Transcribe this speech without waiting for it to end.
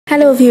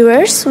Hello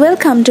viewers,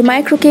 welcome to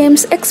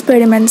Microchem's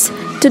Experiments.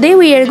 Today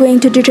we are going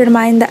to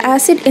determine the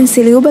acid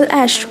insoluble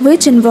ash,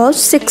 which involves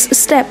 6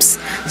 steps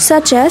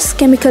such as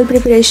chemical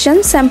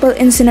preparation, sample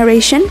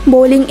incineration,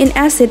 boiling in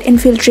acid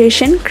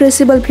infiltration,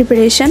 crucible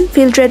preparation,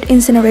 filtrate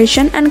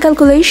incineration and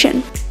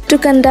calculation. To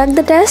conduct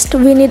the test,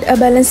 we need a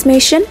balance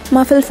machine,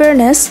 muffle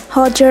furnace,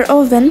 hot jar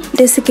oven,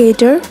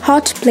 desiccator,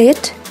 hot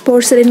plate,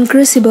 porcelain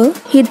crucible,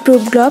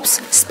 heat-proof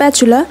gloves,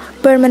 spatula,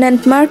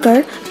 permanent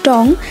marker,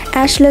 tongue,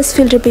 ashless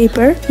filter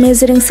paper,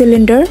 measuring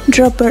cylinder,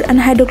 dropper and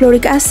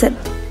hydrochloric acid.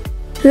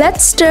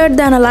 Let's start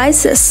the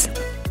analysis.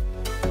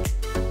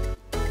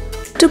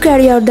 To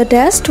carry out the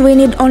test, we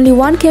need only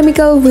one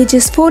chemical, which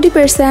is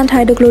 40%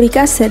 hydrochloric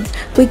acid.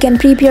 We can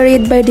prepare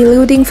it by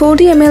diluting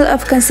 40 ml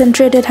of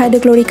concentrated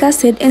hydrochloric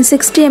acid in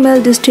 60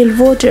 ml distilled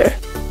water.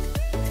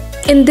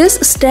 In this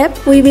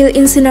step, we will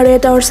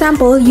incinerate our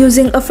sample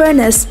using a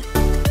furnace.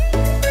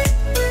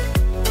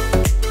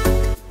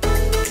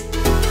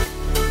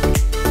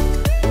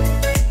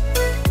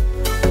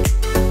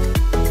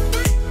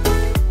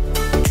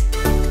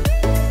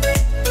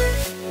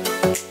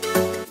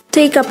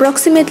 Take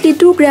approximately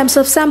 2 grams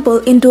of sample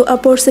into a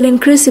porcelain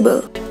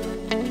crucible.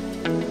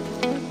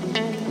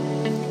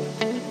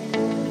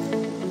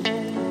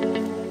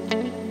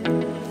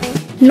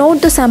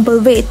 Note the sample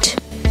weight.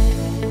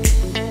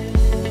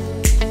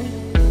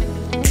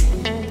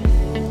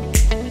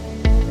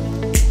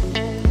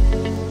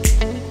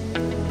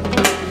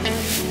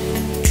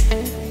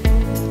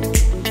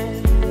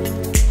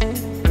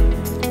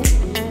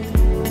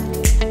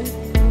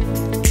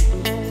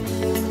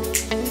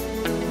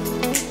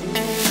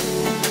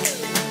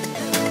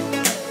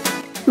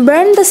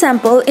 Burn the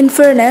sample in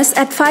furnace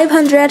at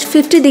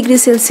 550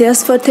 degrees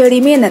Celsius for 30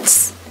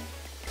 minutes.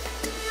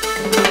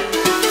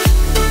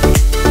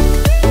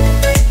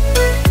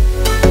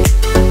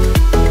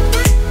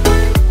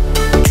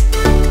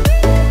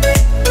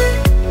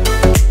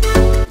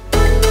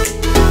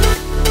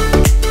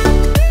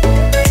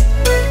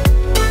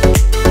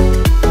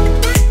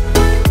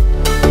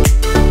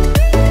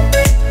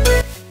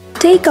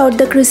 Take out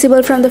the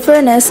crucible from the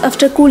furnace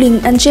after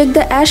cooling and check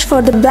the ash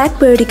for the black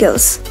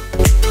particles.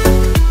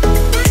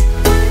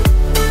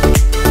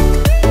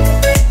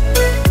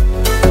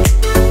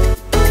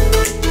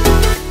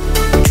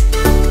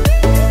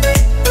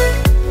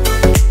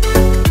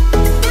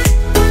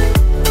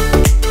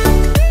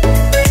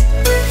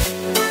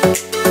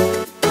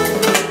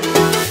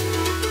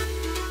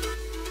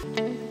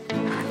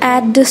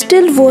 Add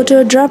distilled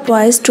water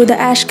dropwise to the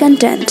ash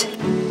content.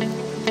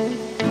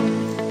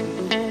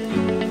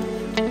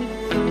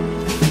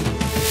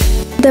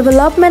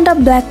 Development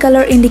of black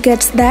color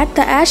indicates that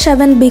the ash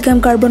haven't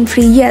become carbon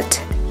free yet.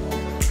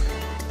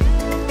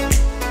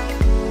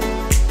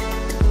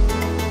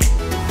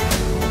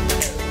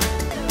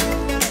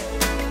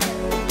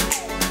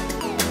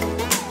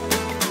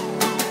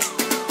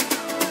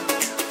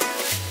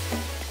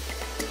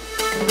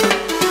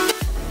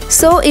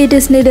 So it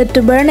is needed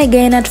to burn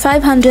again at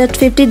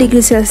 550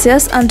 degrees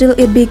Celsius until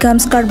it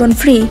becomes carbon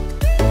free.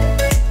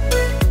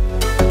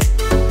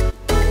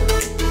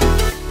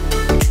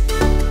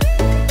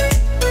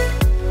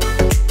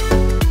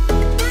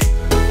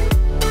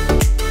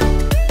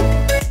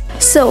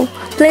 So,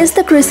 place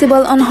the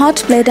crucible on hot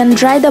plate and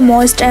dry the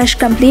moist ash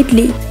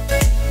completely.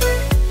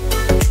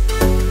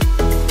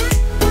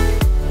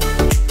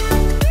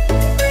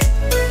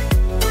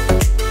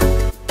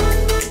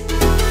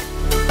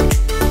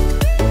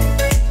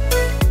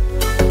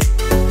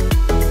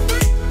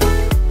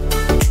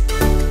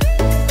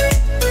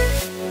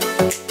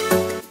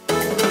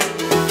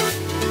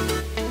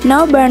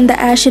 Now burn the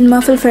ash in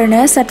muffle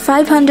furnace at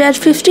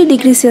 550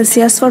 degrees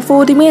Celsius for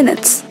 40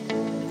 minutes.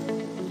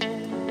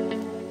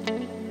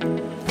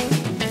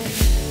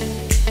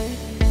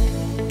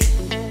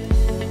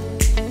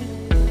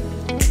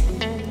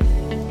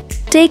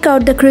 Take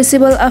out the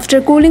crucible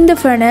after cooling the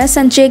furnace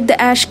and check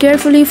the ash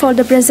carefully for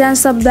the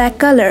presence of black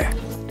color.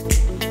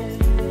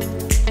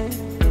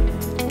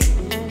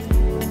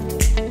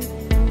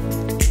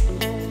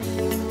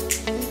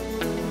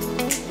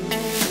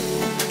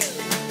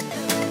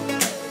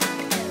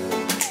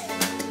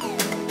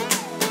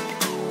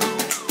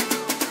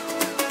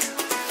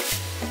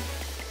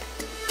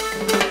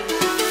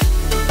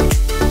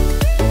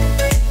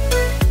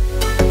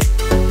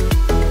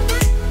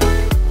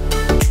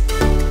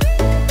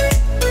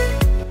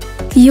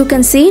 You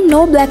can see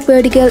no black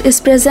particle is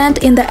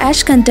present in the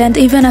ash content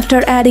even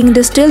after adding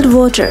distilled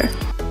water.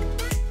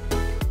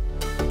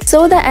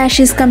 So the ash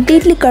is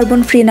completely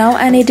carbon free now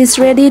and it is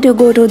ready to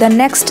go to the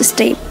next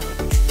step.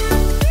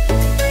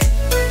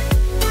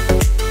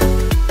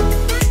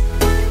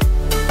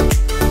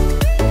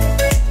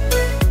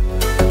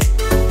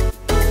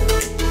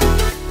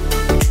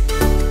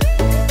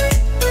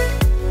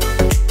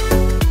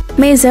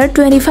 Measure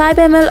 25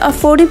 ml of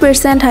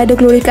 40%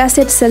 hydrochloric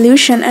acid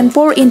solution and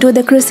pour into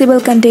the crucible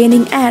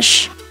containing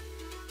ash.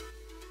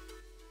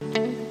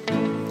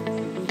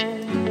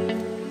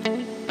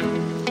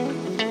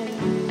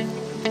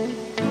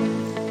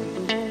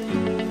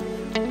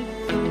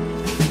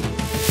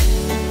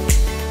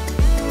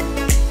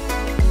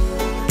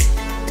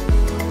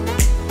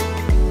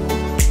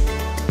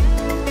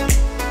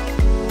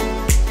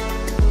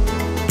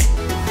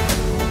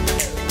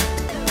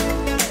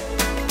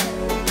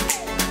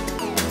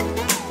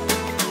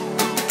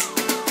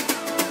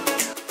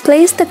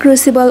 Place the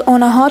crucible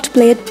on a hot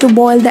plate to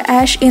boil the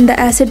ash in the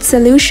acid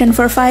solution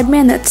for 5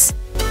 minutes.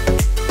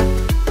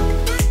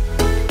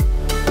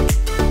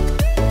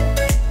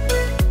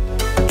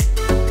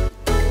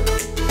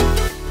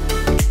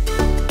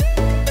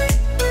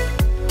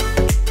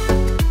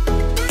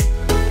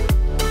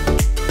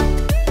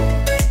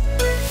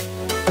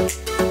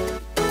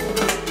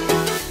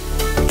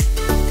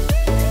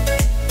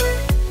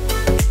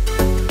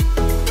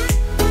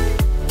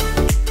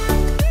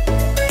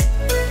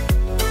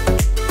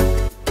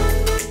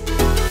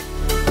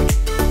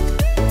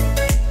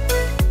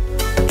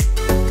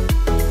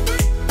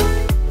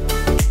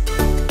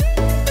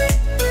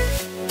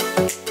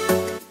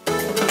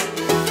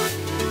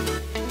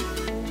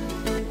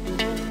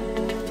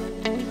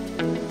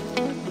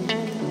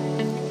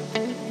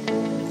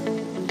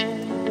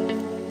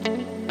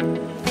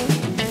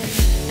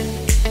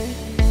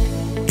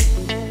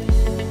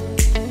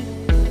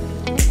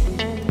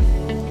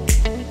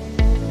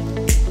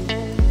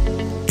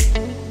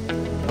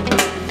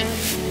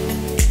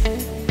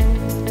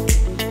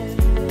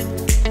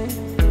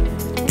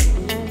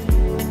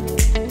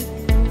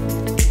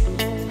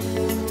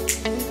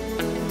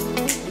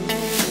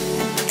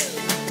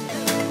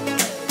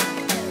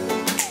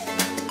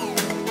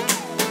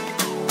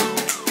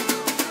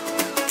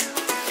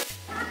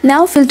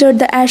 Now filter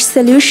the ash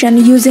solution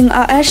using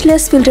a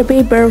ashless filter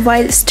paper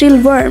while still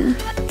warm.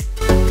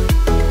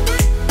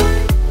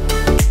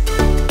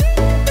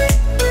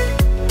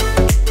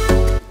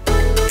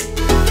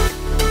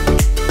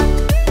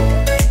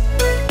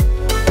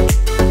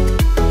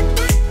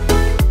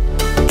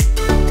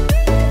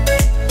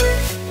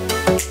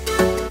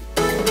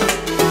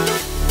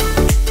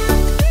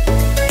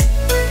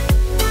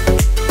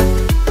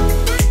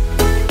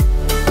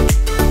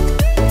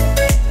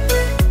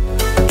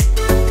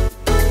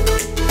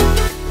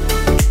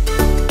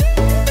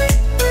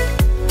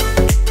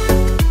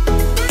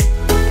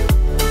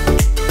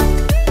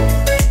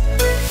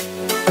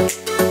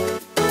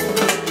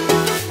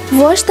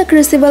 Wash the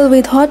crucible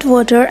with hot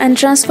water and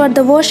transfer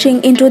the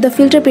washing into the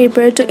filter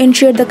paper to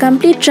ensure the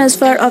complete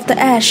transfer of the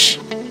ash.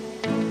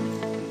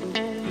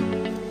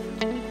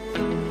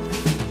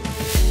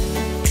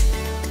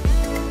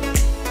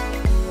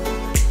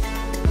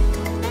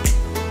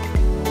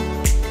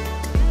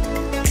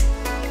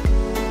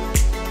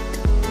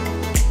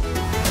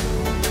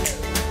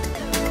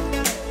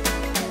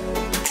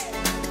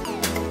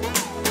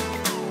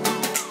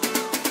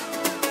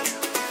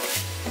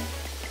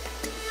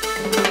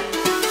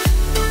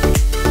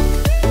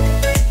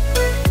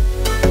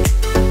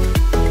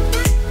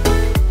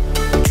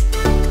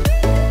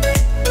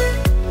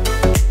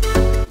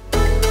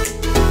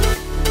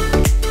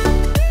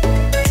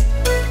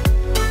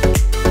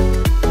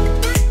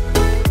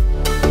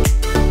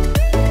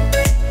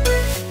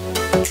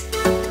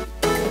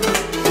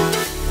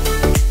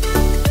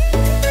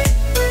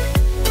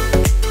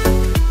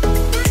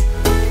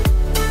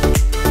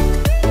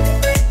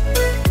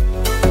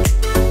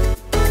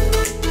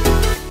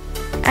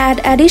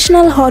 Add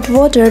additional hot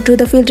water to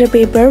the filter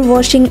paper,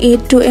 washing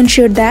it to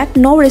ensure that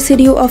no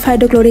residue of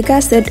hydrochloric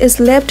acid is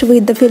left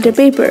with the filter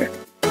paper.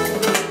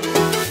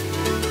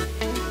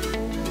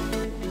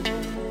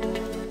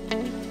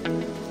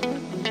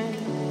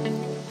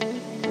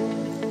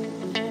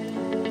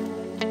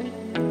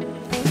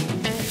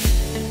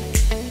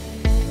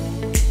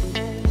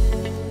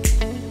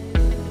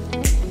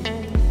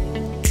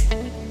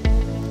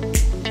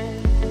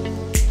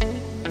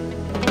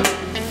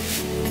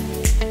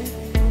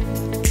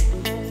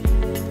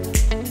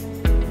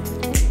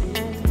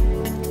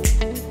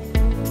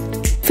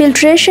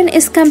 Filtration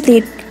is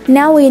complete.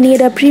 Now we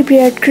need a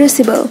prepared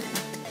crucible.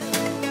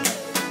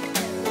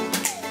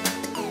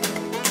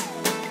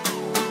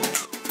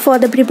 For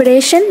the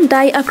preparation,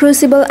 dye a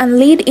crucible and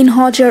lid in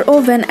hot air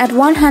oven at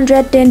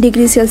 110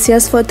 degrees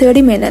Celsius for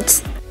 30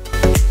 minutes.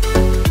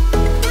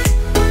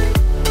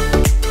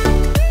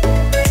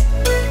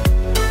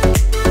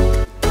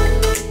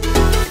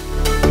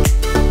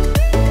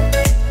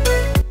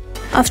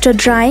 After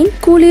drying,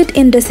 cool it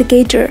in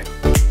desiccator.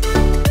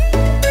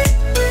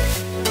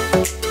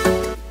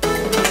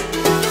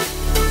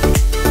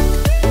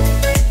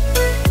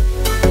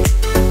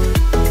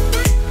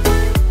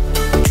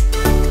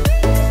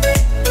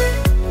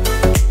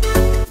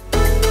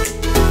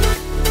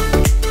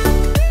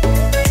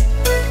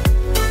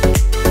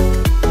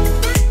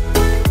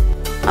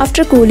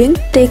 After cooling,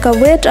 take a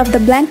weight of the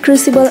blank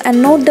crucible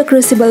and note the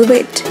crucible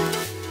weight.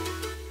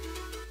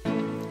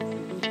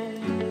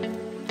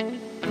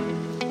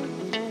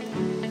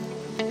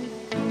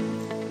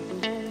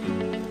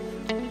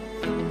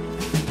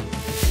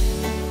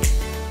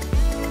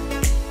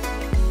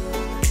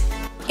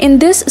 In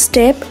this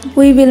step,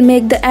 we will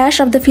make the ash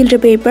of the filter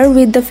paper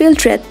with the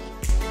filtrate.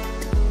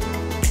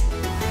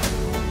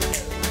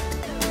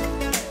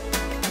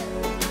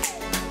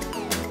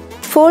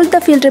 Fold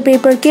the filter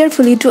paper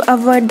carefully to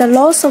avoid the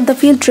loss of the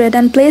filtrate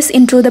and place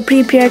into the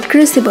prepared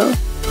crucible.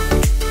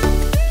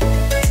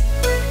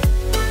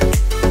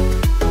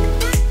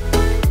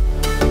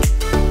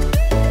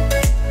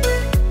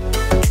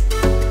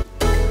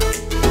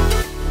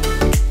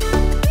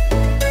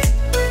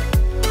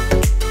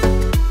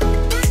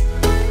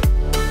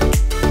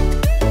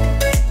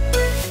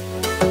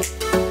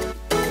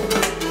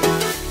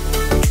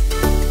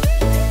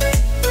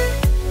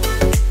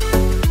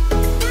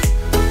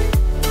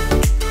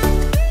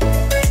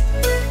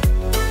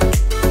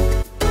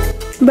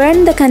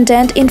 Burn the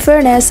content in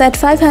furnace at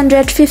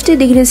 550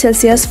 degrees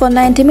Celsius for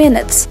 90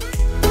 minutes.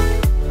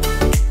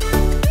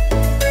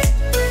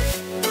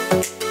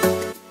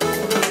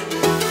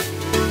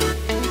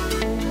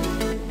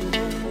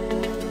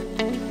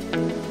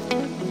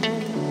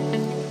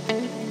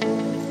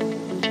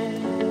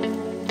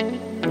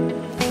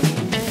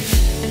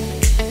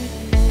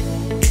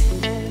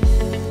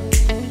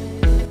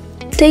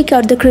 Take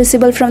out the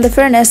crucible from the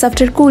furnace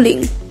after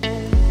cooling.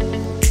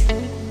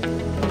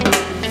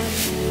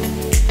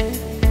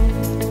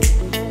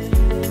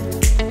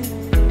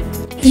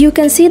 You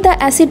can see the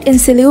acid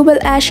insoluble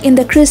ash in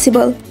the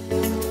crucible.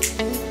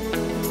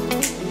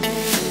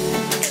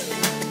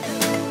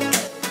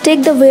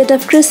 Take the weight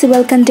of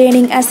crucible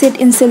containing acid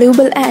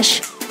insoluble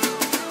ash.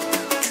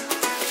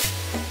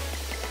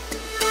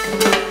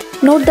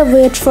 Note the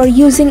weight for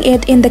using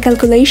it in the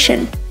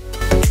calculation.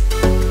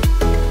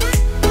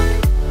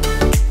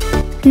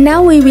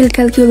 Now we will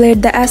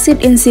calculate the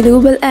acid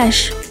insoluble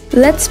ash.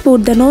 Let's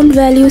put the known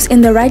values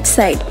in the right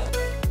side.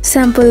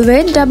 Sample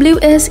weight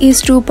WS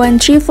is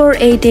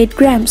 2.3488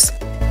 grams.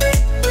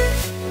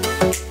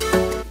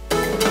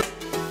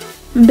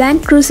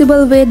 Blank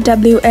crucible weight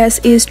WS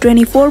is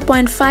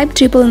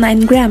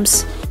 24.5999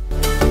 grams.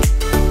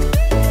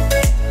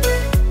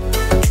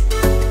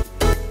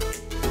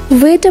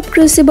 Weight of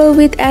crucible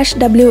with ash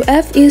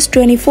WF is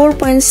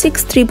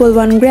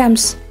 24.6311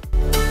 grams.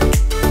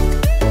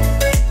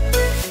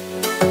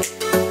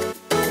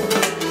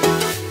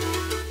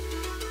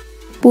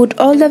 Put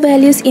all the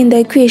values in the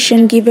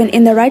equation given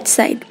in the right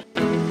side.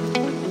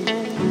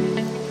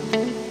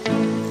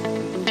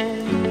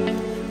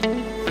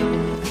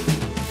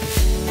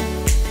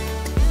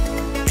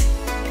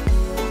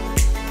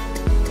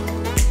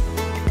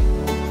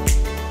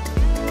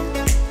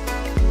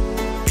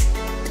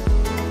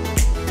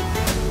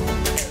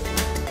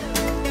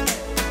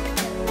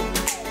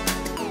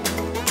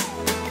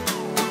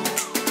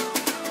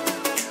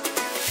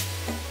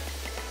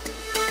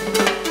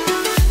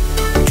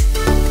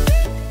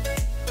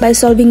 By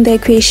solving the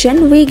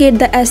equation, we get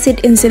the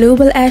acid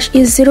insoluble ash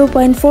is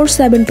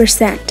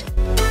 0.47%.